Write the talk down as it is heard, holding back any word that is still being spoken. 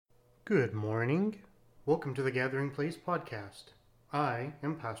Good morning. Welcome to the Gathering Place podcast. I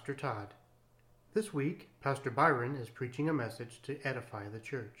am Pastor Todd. This week, Pastor Byron is preaching a message to edify the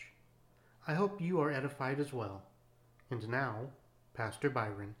church. I hope you are edified as well. And now, Pastor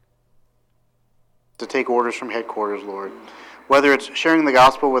Byron. To take orders from headquarters, Lord. Whether it's sharing the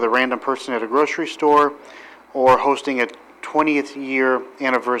gospel with a random person at a grocery store or hosting a 20th year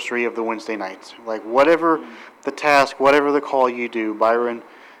anniversary of the Wednesday nights. Like whatever the task, whatever the call you do, Byron,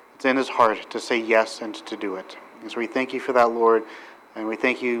 it's in his heart to say yes and to do it. And so we thank you for that, Lord. And we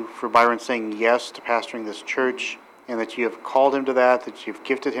thank you for Byron saying yes to pastoring this church, and that you have called him to that you've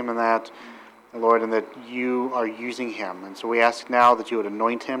gifted him in that, Lord, and that you are using him. And so we ask now that you would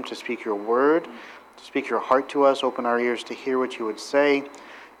anoint him to speak your word, to speak your heart to us, open our ears to hear what you would say,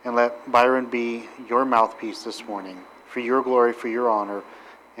 and let Byron be your mouthpiece this morning for your glory, for your honor,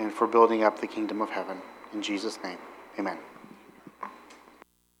 and for building up the kingdom of heaven. In Jesus' name, amen.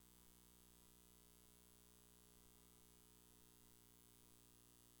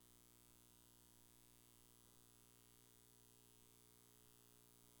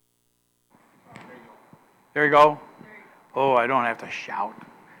 There you go. Oh, I don't have to shout.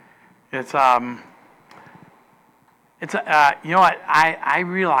 It's you know what I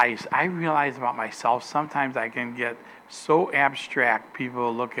realize about myself. Sometimes I can get so abstract.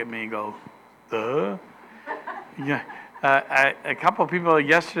 People look at me and go, yeah. A couple of people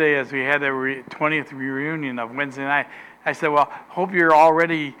yesterday, as we had the 20th reunion of Wednesday night, I said, "Well, hope you're all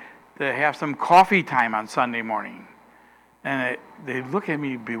ready to have some coffee time on Sunday morning." And they look at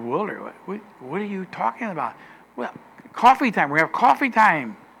me bewildered. What are you talking about? Well, coffee time. We have coffee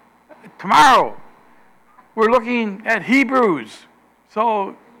time tomorrow. We're looking at Hebrews.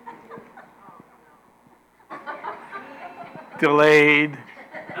 So, delayed.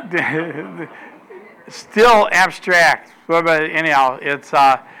 Still abstract. But anyhow, it's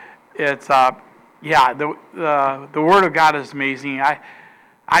the Word of God is amazing. I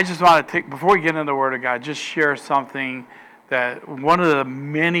just want to before we get into the Word of God, just share something that one of the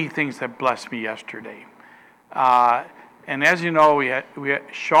many things that blessed me yesterday. And as you know, we had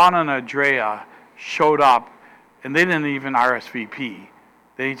Sean and Andrea showed up, and they didn't even RSVP.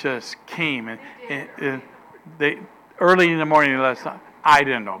 They just came, and they early in the morning. I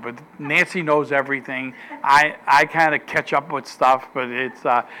didn't know, but Nancy knows everything. I kind of catch up with stuff, but it's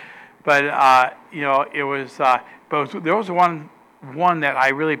it was but there was one that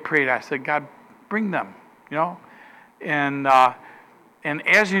I really prayed. I said, God, bring them, And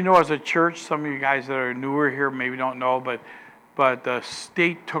as you know, as a church, some of you guys that are newer here maybe don't know, but the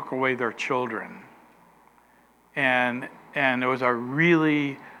state took away their children, and it was a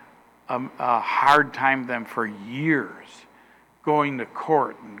really a hard time for them for years, going to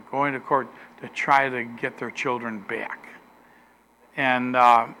court to try to get their children back, and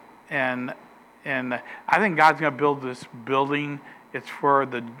I think God's going to build this building. It's for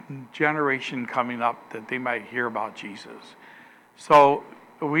the generation coming up that they might hear about Jesus. So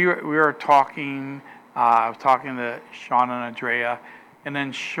we were talking. I was talking to Sean and Andrea, and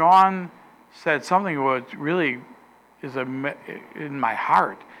then Sean said something that really is in my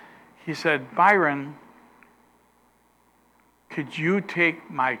heart. He said, Byron, could you take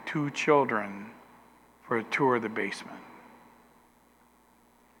my two children for a tour of the basement?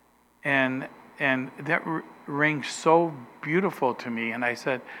 And that rings so beautiful to me. And I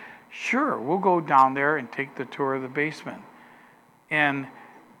said, sure, we'll go down there and take the tour of the basement. And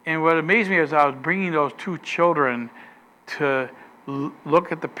what amazed me is I was bringing those two children to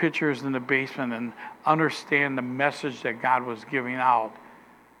look at the pictures in the basement and understand the message that God was giving out,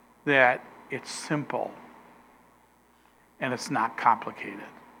 that it's simple and it's not complicated.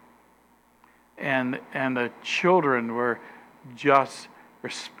 And the children were just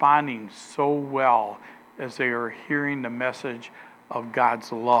responding so well as they were hearing the message of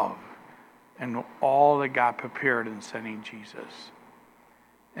God's love and all that God prepared in sending Jesus.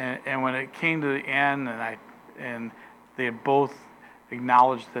 And when it came to the end, and they had both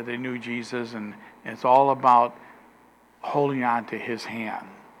acknowledged that they knew Jesus, and it's all about holding on to His hand.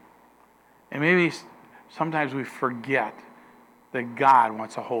 And maybe sometimes we forget that God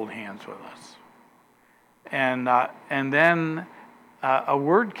wants to hold hands with us. And then a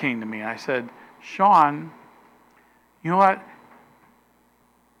word came to me, and I said, Sean, you know what?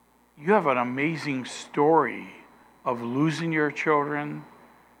 You have an amazing story of losing your children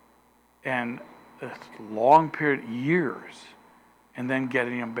and a long period, years, and then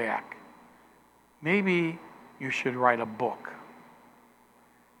getting them back. Maybe you should write a book.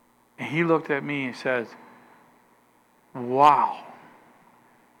 And he looked at me and says, wow.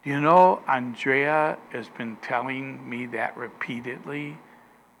 Do you know Andrea has been telling me that repeatedly?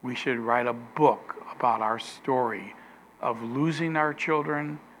 we should write a book about our story of losing our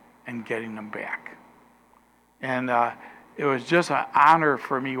children and getting them back. And it was just an honor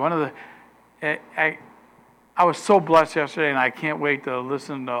for me. I was so blessed yesterday, and I can't wait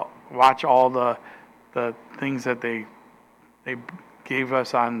to watch all the things that they gave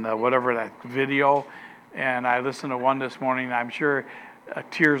us on whatever that video. And I listened to one this morning. I'm sure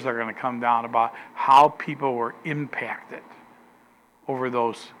tears are going to come down about how people were impacted over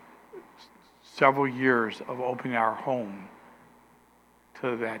those several years of opening our home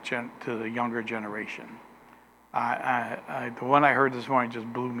to the younger generation. The one I heard this morning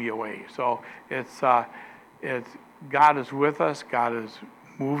just blew me away. So it's God is with us. God is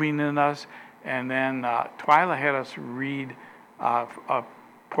moving in us. And then Twyla had us read a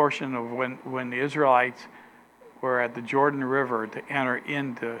portion of when the Israelites were at the Jordan River to enter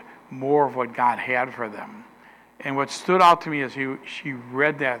into more of what God had for them. And what stood out to me as she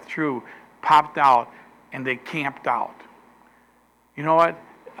read that through, popped out, and they camped out. You know what?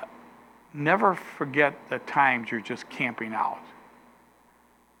 Never forget the times you're just camping out.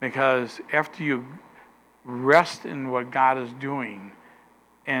 Because after you rest in what God is doing,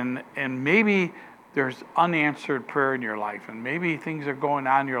 and maybe there's unanswered prayer in your life, and maybe things are going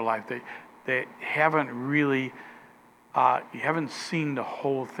on in your life that haven't really, you haven't seen the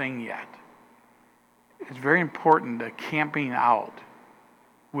whole thing yet. It's very important that camping out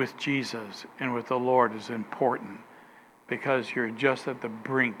with Jesus and with the Lord is important, because you're just at the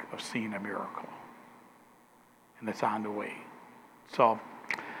brink of seeing a miracle. And it's on the way. So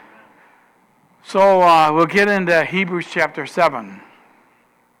we'll get into Hebrews chapter 7.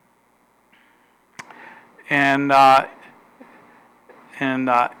 And you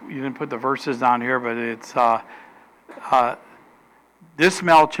didn't put the verses down here, but it's this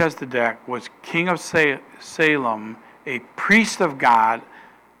Melchizedek was king of Salem, a priest of God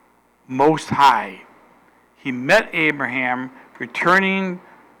Most High. He met Abraham returning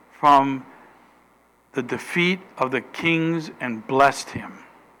from the defeat of the kings and blessed him.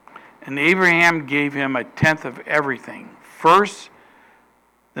 And Abraham gave him a tenth of everything. First,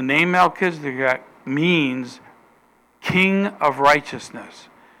 the name Melchizedek means king of righteousness.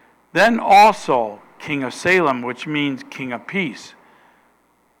 Then also king of Salem, which means king of peace.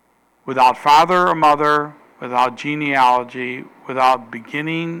 Without father or mother, without genealogy, without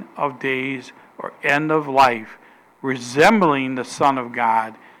beginning of days or end of life, resembling the Son of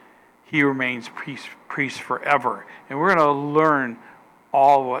God, he remains priest forever. And we're going to learn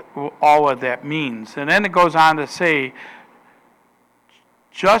all what that means. And then it goes on to say,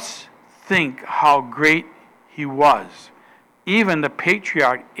 just think how great he was. Even the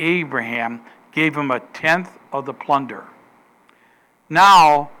patriarch Abraham gave him a tenth of the plunder.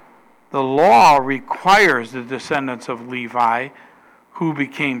 Now, the law requires the descendants of Levi, who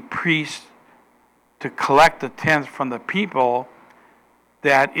became priests, to collect a tenth from the people,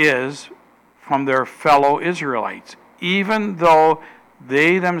 that is, from their fellow Israelites, even though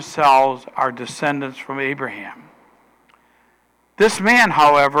they themselves are descendants from Abraham. This man,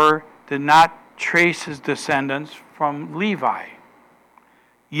 however, did not trace his descendants from Levi.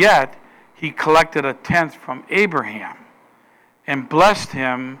 Yet he collected a tenth from Abraham and blessed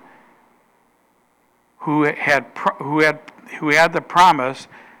him who had the promise,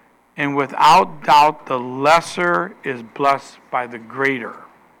 and without doubt the lesser is blessed by the greater.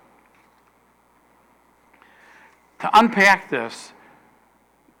 To unpack this,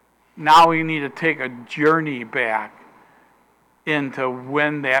 now we need to take a journey back into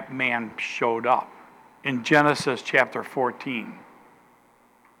when that man showed up in Genesis chapter 14.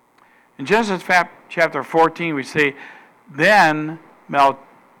 In Genesis chapter 14, we say, then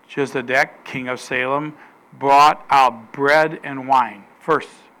Melchizedek, king of Salem, brought out bread and wine. First,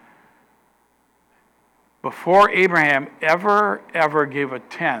 before Abraham ever gave a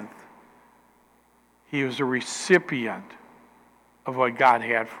tenth, he was a recipient of what God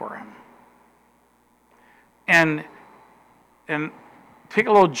had for him. And take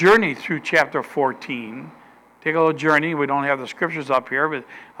a little journey through chapter 14. Take a little journey. We don't have the scriptures up here, but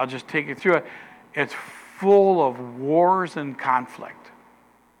I'll just take you through it. It's full of wars and conflict.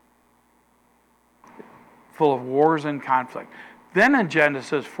 Full of wars and conflict. Then in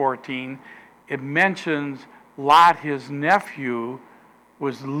Genesis 14, it mentions Lot, his nephew,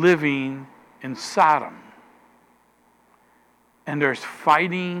 was living in Sodom. And there's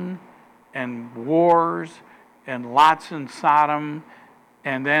fighting and wars and Lot's in Sodom.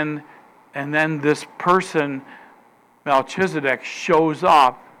 And then this person, Melchizedek, shows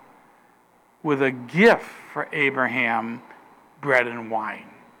up with a gift for Abraham, bread and wine.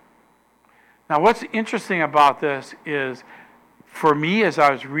 Now what's interesting about this is for me, as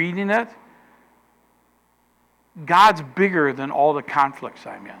I was reading it, God's bigger than all the conflicts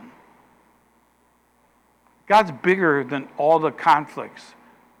I'm in. God's bigger than all the conflicts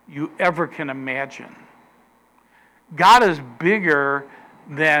you ever can imagine. God is bigger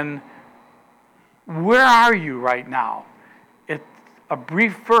than, where are you right now? It's a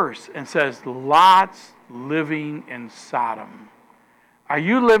brief verse and says, Lot's living in Sodom. Are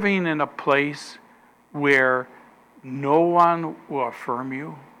you living in a place where no one will affirm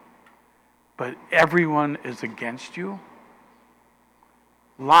you, but everyone is against you?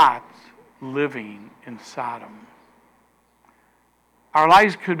 Lot's living in Sodom. Our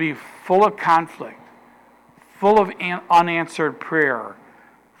lives could be full of conflict, full of unanswered prayer,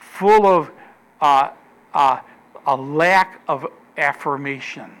 full of a lack of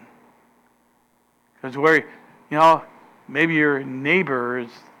affirmation. Because maybe your neighbor is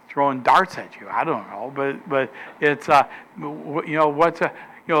throwing darts at you. I don't know, but it's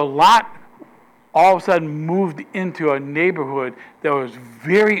Lot all of a sudden moved into a neighborhood that was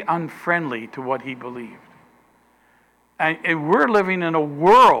very unfriendly to what he believed. And we're living in a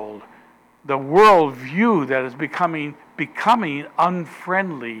world, the world view that is becoming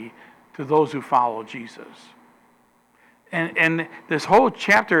unfriendly to those who follow Jesus. And this whole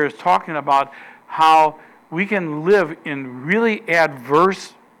chapter is talking about how we can live in really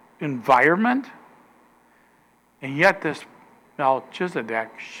adverse environment, and yet this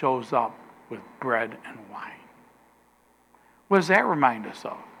Melchizedek shows up with bread and wine. What does that remind us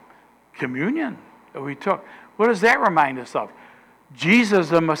of? Communion that we took. What does that remind us of? Jesus,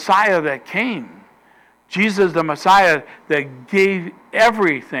 the Messiah that came. Jesus, the Messiah that gave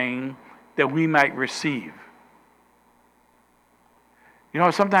everything that we might receive.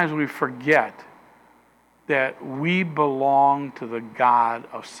 Sometimes we forget that we belong to the God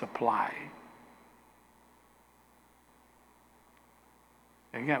of supply.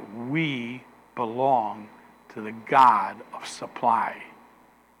 Again, we belong to the God of supply,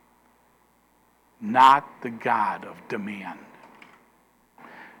 not the God of demand.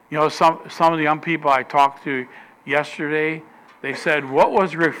 Some of the young people I talked to yesterday, they said, what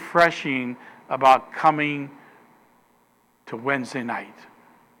was refreshing about coming to Wednesday night?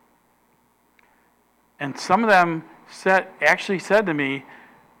 And some of them actually said to me,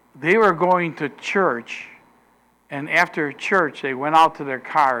 they were going to church, and after church they went out to their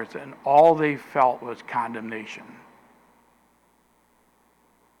cars and all they felt was condemnation,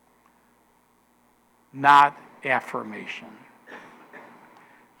 not affirmation.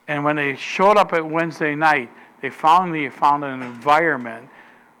 And when they showed up at Wednesday night, they found an environment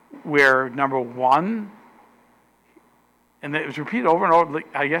where, number one, and it was repeated over and over.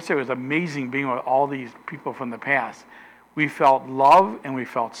 I guess it was amazing being with all these people from the past. We felt love and we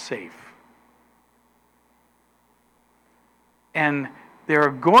felt safe. And they were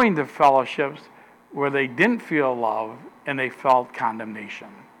going to fellowships where they didn't feel love and they felt condemnation.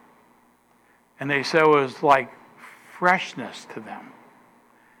 And they said it was like freshness to them.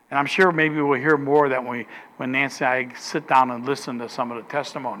 And I'm sure maybe we'll hear more of that when Nancy and I sit down and listen to some of the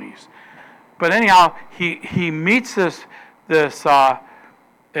testimonies. But anyhow, he meets this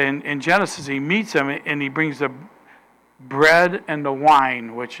in Genesis, he meets him and he brings the bread and the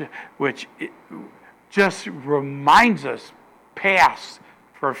wine, which just reminds us past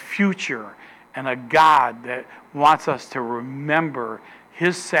for future, and a God that wants us to remember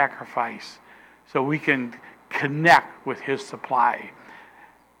his sacrifice so we can connect with his supply.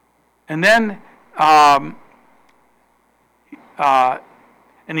 And then and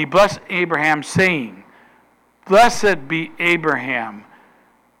he blessed Abraham, saying, Blessed be Abraham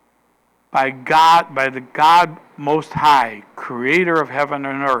by the God Most High, creator of heaven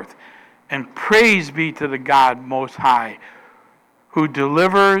and earth, and praise be to the God Most High, who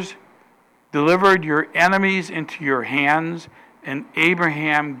delivered your enemies into your hands, and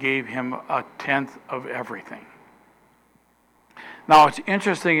Abraham gave him 1/10 of everything. Now, it's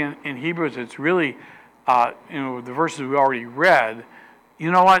interesting in Hebrews, it's really, the verses we already read,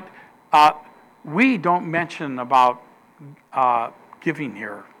 you know what? We don't mention about giving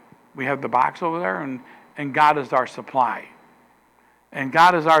here. We have the box over there, and God is our supply. And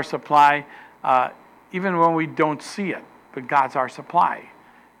God is our supply even when we don't see it, but God's our supply.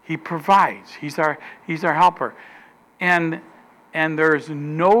 He provides. He's our helper. And there's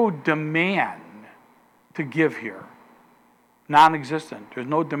no demand to give here. Non-existent. There's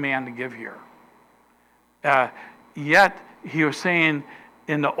no demand to give here. Yet, he was saying,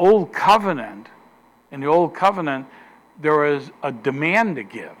 in the old covenant, there was a demand to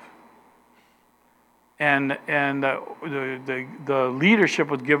give. And the leadership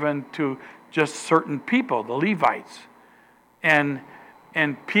was given to just certain people, the Levites. and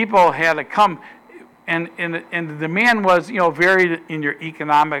people had to come, and the demand was, varied in your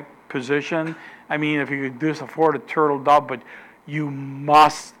economic position. I mean, if you could just afford a turtle dove, but you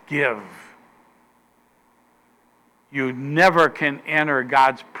must give. You never can enter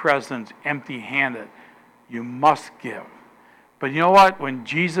God's presence empty-handed. You must give. But you know what? When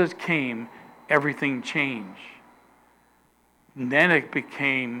Jesus came, everything changed. And then it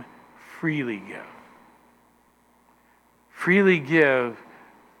became freely give. Freely give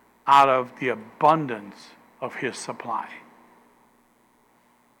out of the abundance of his supply.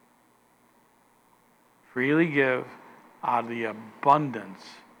 Freely give out of the abundance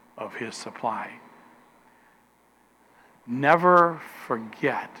of his supply. Never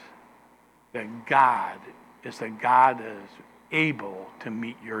forget that God is the God that is able to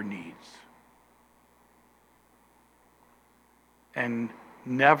meet your needs. And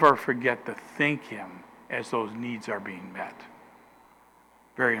never forget to thank him as those needs are being met.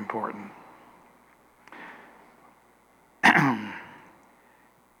 Very important.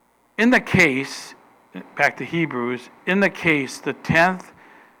 In the case, back to Hebrews, in the case, the tenth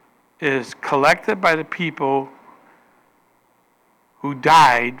is collected by the people who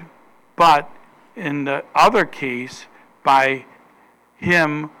died, but in the other case, by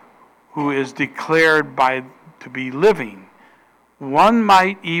him who is declared to be living. One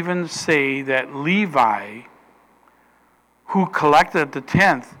might even say that Levi, who collected the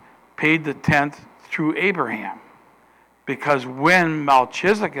tenth, paid the tenth through Abraham. Because when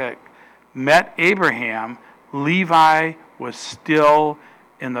Melchizedek met Abraham, Levi was still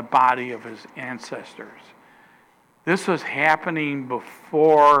in the body of his ancestors. This was happening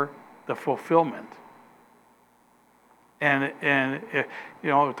before the fulfillment. And we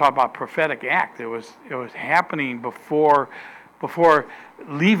talk about prophetic act. It was happening before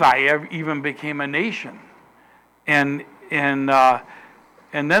Levi even became a nation. And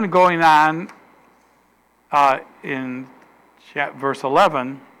then going on in verse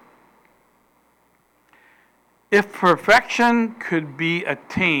 11, if perfection could be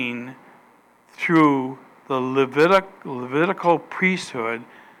attained through the Levitical priesthood,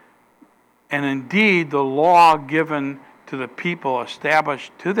 and indeed the law given to the people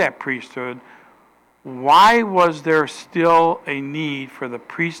established to that priesthood, why was there still a need for the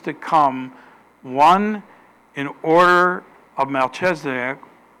priest to come, one in order of Melchizedek,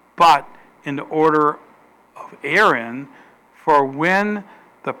 but in the order of Aaron? For when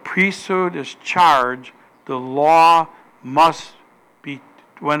the priesthood is charged, the law must be,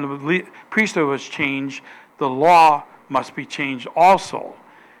 when the priesthood was changed, the law must be changed also.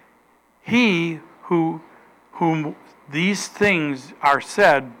 He whom these things are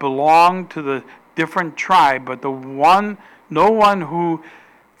said belonged to the different tribe, but no one who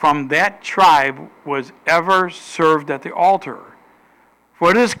from that tribe was ever served at the altar.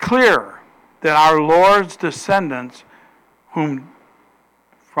 For it is clear that our Lord's descendants, whom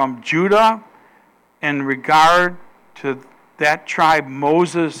from Judah, in regard to that tribe,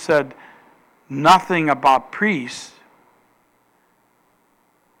 Moses said nothing about priests.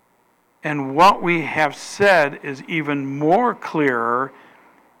 And what we have said is even more clearer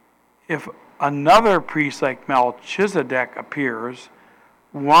if another priest like Melchizedek appears,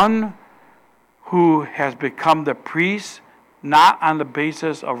 one who has become the priest not on the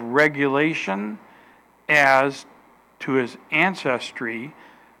basis of regulation as to his ancestry,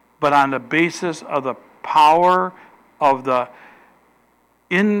 but on the basis of the power of the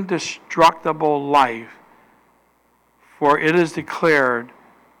indestructible life. For it is declared,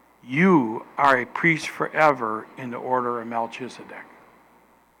 you are a priest forever in the order of Melchizedek.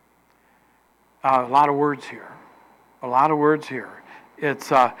 A lot of words here.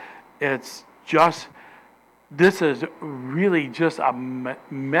 It's just, this is really just a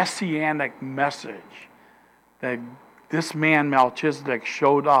messianic message that this man Melchizedek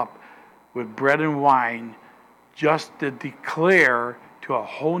showed up with bread and wine just to declare to a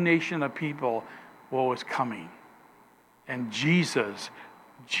whole nation of people what was coming. And Jesus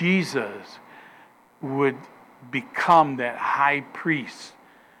would become that high priest,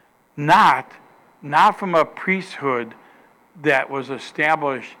 not from a priesthood that was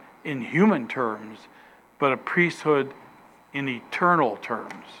established in human terms, but a priesthood in eternal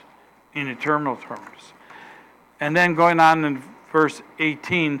terms. And then going on in verse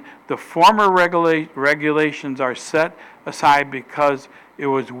 18, the former regulations are set aside because it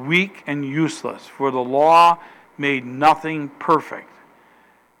was weak and useless, for the law made nothing perfect.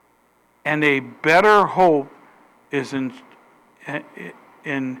 And a better hope is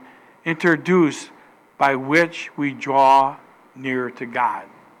introduced by which we draw near to God.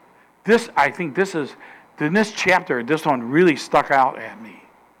 I think this is in this chapter, this one really stuck out at me.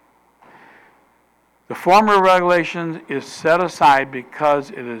 The former regulation is set aside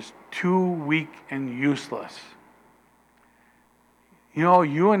because it is too weak and useless. You know,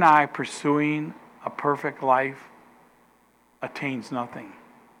 you and I pursuing a perfect life attains nothing.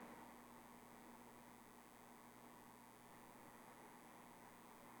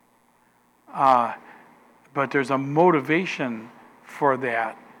 But there's a motivation for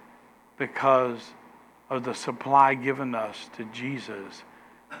that because of the supply given us to Jesus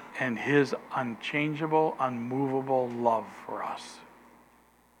and his unchangeable, unmovable love for us.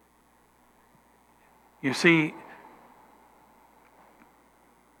 You see,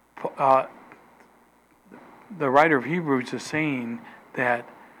 the writer of Hebrews is saying that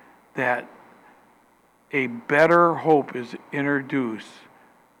a better hope is introduced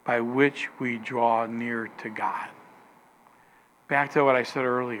by which we draw near to God. Back to what I said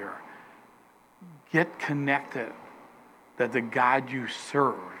earlier. Get connected that the God you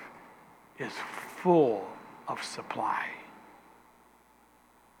serve is full of supply.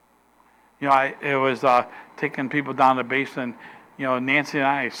 You know, it was taking people down the basement. You know, Nancy and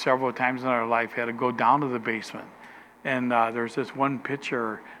I, several times in our life, had to go down to the basement. And there's this one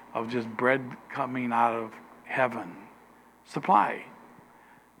picture of just bread coming out of heaven. Supply.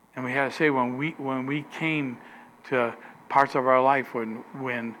 And we had to say, when we came to parts of our life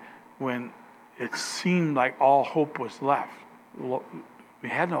when it seemed like all hope was left, we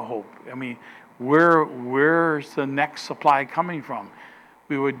had no hope. I mean, where's the next supply coming from?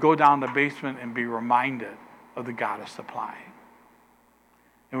 We would go down the basement and be reminded of the God of supply.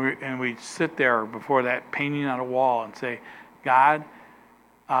 And we'd sit there before that painting on a wall and say, God,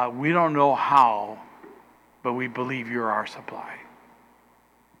 we don't know how, but we believe you're our supply.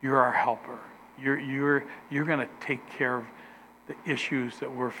 You're our helper. You're going to take care of the issues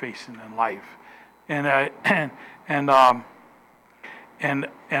that we're facing in life. And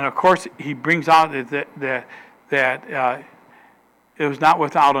of course he brings out that it was not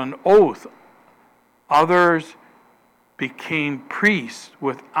without an oath. Others became priests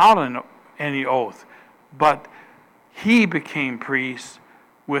without any oath, but he became priest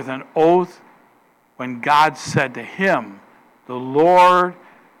with an oath when God said to him, "The Lord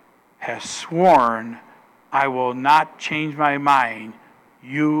has sworn, I will not change my mind.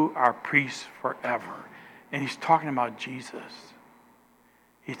 You are priests forever." And he's talking about Jesus.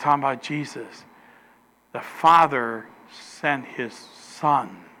 He's talking about Jesus. The Father sent his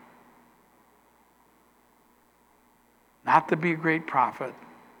Son. Not to be a great prophet,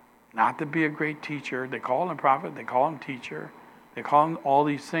 not to be a great teacher. They call him prophet, they call him teacher, they call him all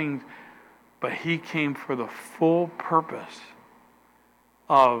these things. But he came for the full purpose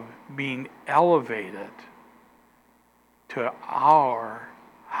of being elevated to our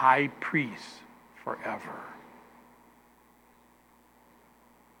high priest forever.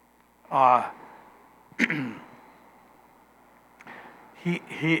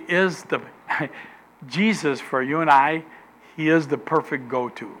 He is the Jesus for you and I. He is the perfect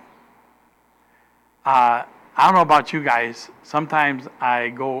go-to. I don't know about you guys. Sometimes I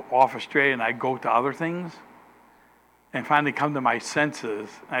go off astray and I go to other things, and finally come to my senses.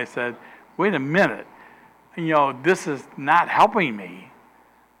 I said, "Wait a minute. You know, this is not helping me.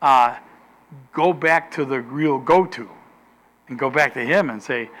 Go back to the real go-to, and go back to him and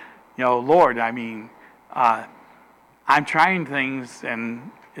say, you know, Lord, I mean, I'm trying things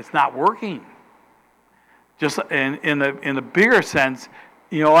and it's not working." Just in the bigger sense,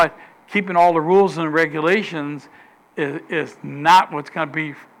 you know what? Keeping all the rules and regulations is not what's going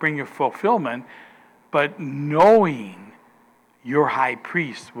to bring you fulfillment, but knowing your high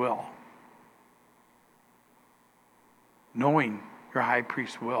priest will. Knowing your high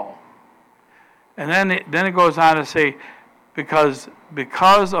priest will. And then it goes on to say, because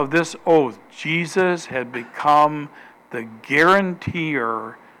of this oath, Jesus had become the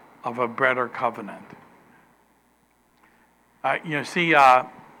guarantor of a better covenant. You see, I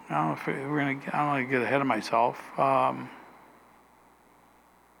don't know if I don't want to get ahead of myself.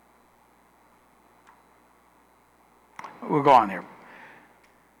 We'll go on here.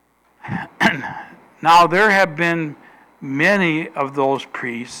 Now there have been many of those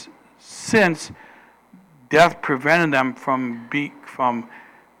priests since death prevented them from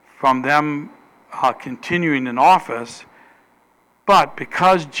them continuing in office, but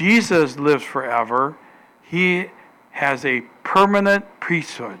because Jesus lives forever, he has a permanent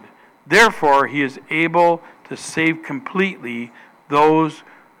priesthood. Therefore, he is able to save completely those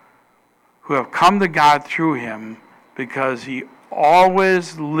who have come to God through him, because he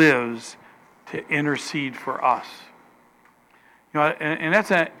always lives to intercede for us. You know, and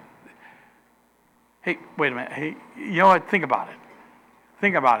Hey, wait a minute. Hey, you know what? Think about it.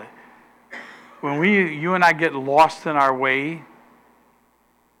 Think about it. When you and I get lost in our way,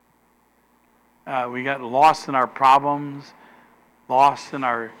 we get lost in our problems, lost in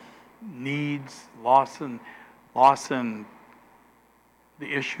our needs, lost in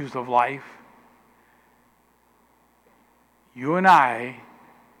the issues of life. You and I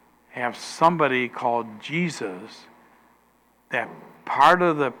have somebody called Jesus, that part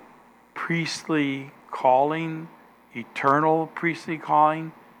of the priestly calling, eternal priestly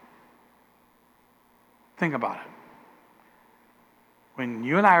calling. Think about it. When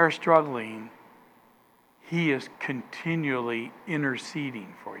you and I are struggling, he is continually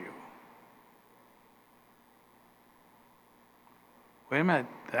interceding for you. Wait a minute,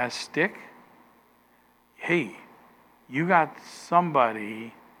 that stick? Hey, you got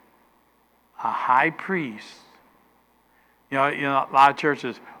somebody, a high priest. You know, a lot of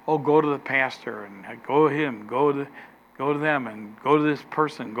churches, go to the pastor and go to him, go to them, and go to this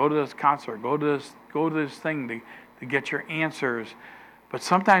person, go to this counselor, go to this thing to get your answers. But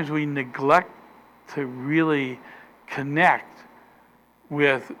sometimes we neglect to really connect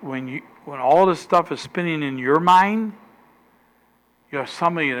with when all this stuff is spinning in your mind. You have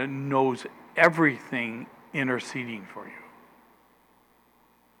somebody that knows everything interceding for you.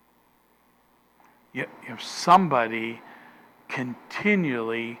 You have somebody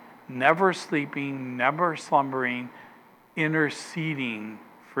continually, never sleeping, never slumbering, interceding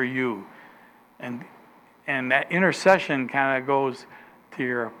for you. And that intercession kind of goes to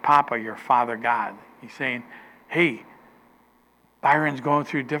your Papa, your Father God. He's saying, hey, Byron's going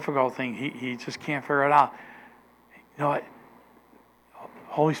through a difficult thing. He just can't figure it out. You know what?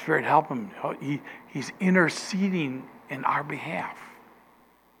 Holy Spirit, help him. He's interceding in our behalf.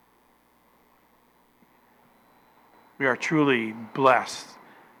 We are truly blessed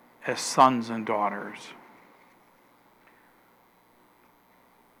as sons and daughters.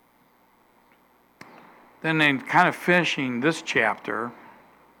 Then in kind of finishing this chapter,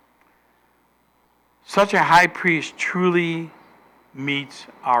 such a high priest truly meets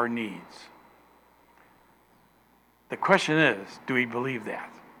our needs. The question is, do we believe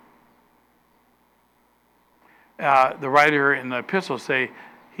that? The writer in the epistle say,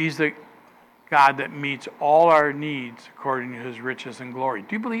 he's the God that meets all our needs according to his riches and glory. Do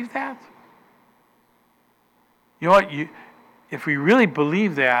you believe that? You know what? If we really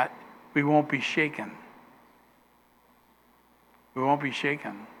believe that, we won't be shaken. We won't be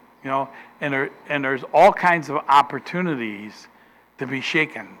shaken. You know, and there's all kinds of opportunities to be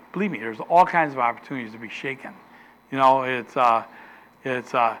shaken. Believe me, there's all kinds of opportunities to be shaken. You know, it's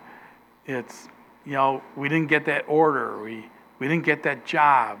you know, we didn't get that order. We didn't get that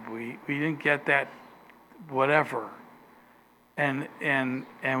job. We didn't get that whatever. And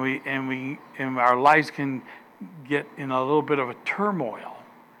our lives can get in a little bit of a turmoil.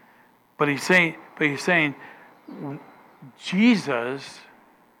 But he's saying Jesus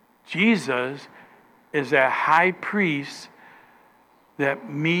is a high priest that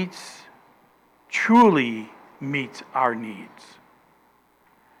truly meets our needs.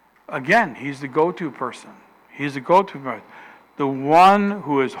 Again, he's the go-to person. He's the go-to person. The one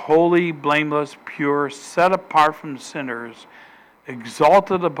who is holy, blameless, pure, set apart from sinners,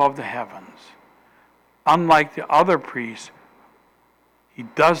 exalted above the heavens. Unlike the other priests, he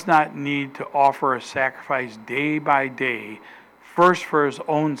does not need to offer a sacrifice day by day, first for his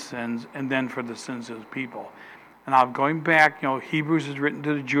own sins and then for the sins of his people. And I'm going back, Hebrews is written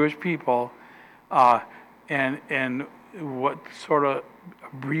to the Jewish people, and what sort of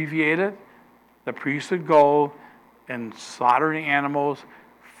abbreviated, the priests would go and slaughter the animals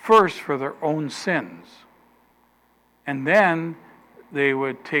first for their own sins. And then they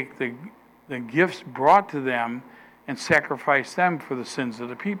would take the gifts brought to them and sacrifice them for the sins of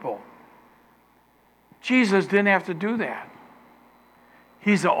the people. Jesus didn't have to do that.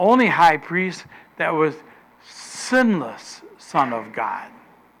 He's the only high priest that was sinless Son of God.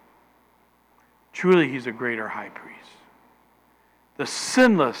 Truly, he's a greater high priest. The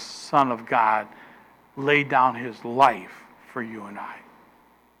sinless Son of God laid down his life for you and I.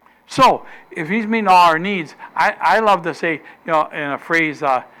 So, if he's meeting all our needs, I love to say, in a phrase,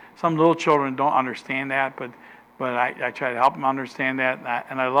 some little children don't understand that, but I try to help them understand that,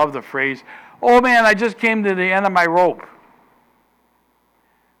 and I love the phrase, oh man, I just came to the end of my rope.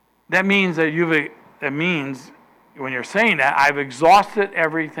 That means when you're saying that, I've exhausted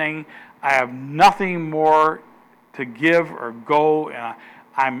everything, I have nothing more to give or go, and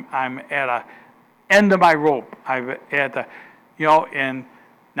I'm at a end of my rope. I'm at the, and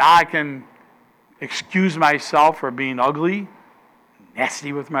now I can excuse myself for being ugly,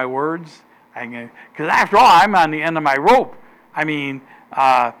 nasty with my words. Because after all, I'm on the end of my rope. I mean,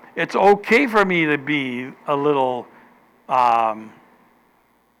 it's okay for me to be a little not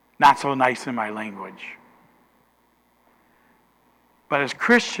so nice in my language. But as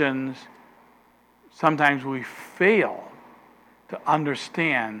Christians, sometimes we fail to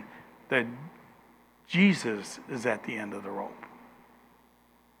understand that Jesus is at the end of the rope.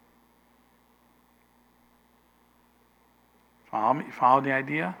 Follow the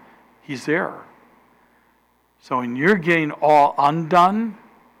idea? He's there. So when you're getting all undone,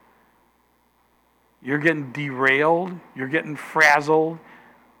 you're getting derailed, you're getting frazzled,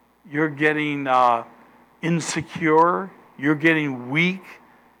 you're getting insecure, you're getting weak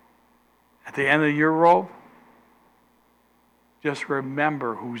at the end of your rope, just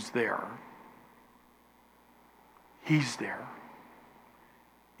remember who's there. He's there,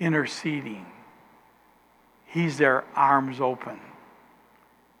 interceding. He's there, arms open.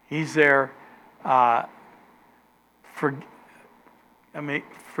 He's there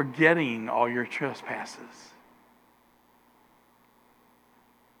forgetting all your trespasses.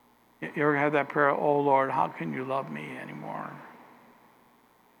 You ever had that prayer, oh Lord, how can you love me anymore?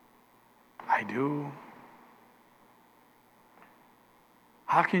 I do.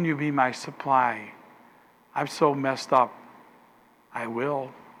 How can you be my supply? I'm so messed up. I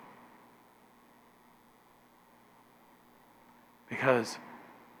will. Because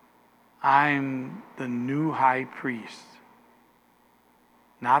I'm the new high priest.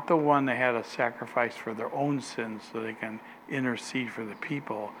 Not the one that had to sacrifice for their own sins so they can intercede for the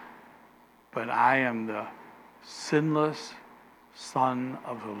people. But I am the sinless Son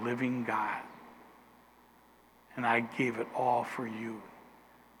of the living God. And I gave it all for you.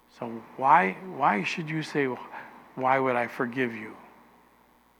 So why should you say, why would I forgive you?